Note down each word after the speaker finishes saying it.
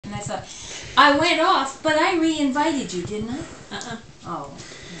thought. I went off, but I re-invited you, didn't I? Oh.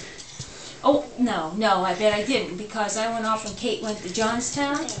 Oh, no, I bet I didn't, because I went off and Kate went to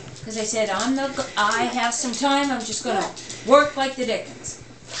Johnstown, because I said, I have some time, I'm just going to work like the dickens.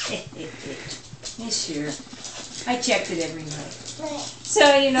 Yeah, sure. I checked it every night.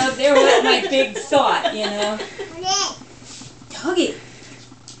 So, you know, there was my big thought, you know. Doggy.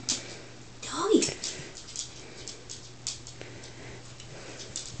 Doggy.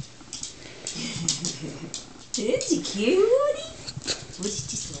 Isn't he cute, Woody? Woody's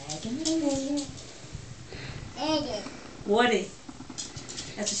just wagging. Woody.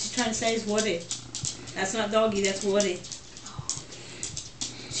 That's what she's trying to say is Woody. That's not Doggy, that's Woody.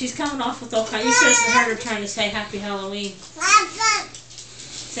 She's coming off with all kinds. You should have heard her trying to say Happy Halloween.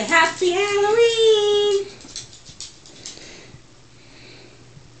 Say Happy Halloween!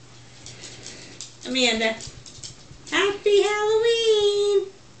 Amanda. Happy Halloween!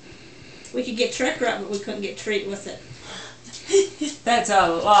 We could get Trekker up, but we couldn't get Treat with it. That's a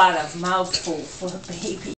lot of mouthful for a baby.